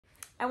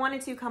I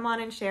wanted to come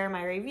on and share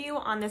my review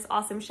on this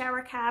awesome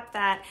shower cap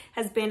that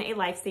has been a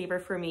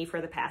lifesaver for me for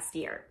the past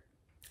year.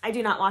 I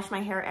do not wash my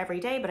hair every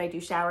day, but I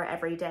do shower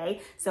every day.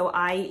 So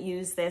I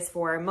use this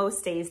for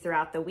most days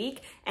throughout the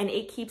week, and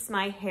it keeps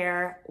my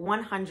hair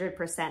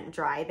 100%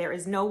 dry. There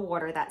is no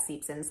water that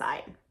seeps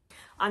inside.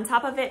 On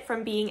top of it,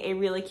 from being a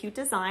really cute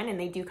design, and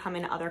they do come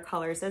in other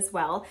colors as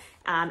well,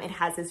 it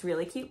has this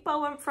really cute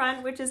bow up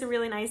front, which is a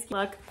really nice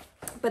look.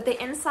 But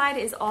the inside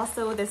is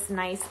also this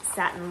nice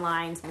satin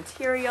lined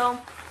material.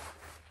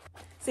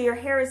 So your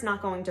hair is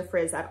not going to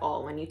frizz at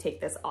all when you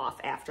take this off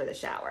after the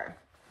shower.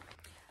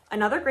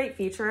 Another great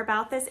feature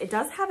about this, it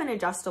does have an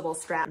adjustable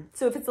strap.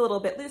 So if it's a little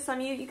bit loose on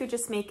you, you could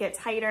just make it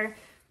tighter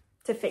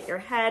to fit your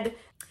head.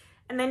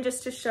 And then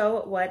just to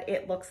show what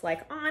it looks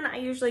like on, I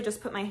usually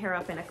just put my hair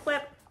up in a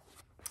clip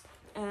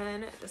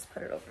and just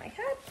put it over my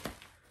head.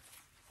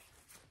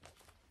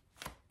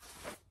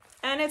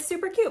 And it's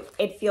super cute.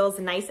 It feels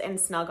nice and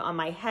snug on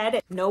my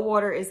head. No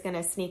water is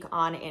gonna sneak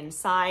on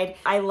inside.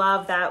 I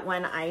love that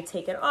when I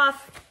take it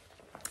off,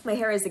 my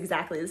hair is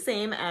exactly the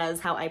same as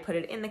how I put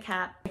it in the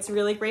cap. It's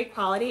really great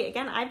quality.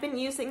 Again, I've been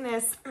using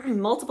this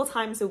multiple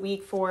times a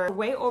week for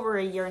way over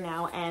a year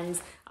now, and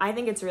I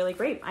think it's really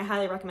great. I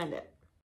highly recommend it.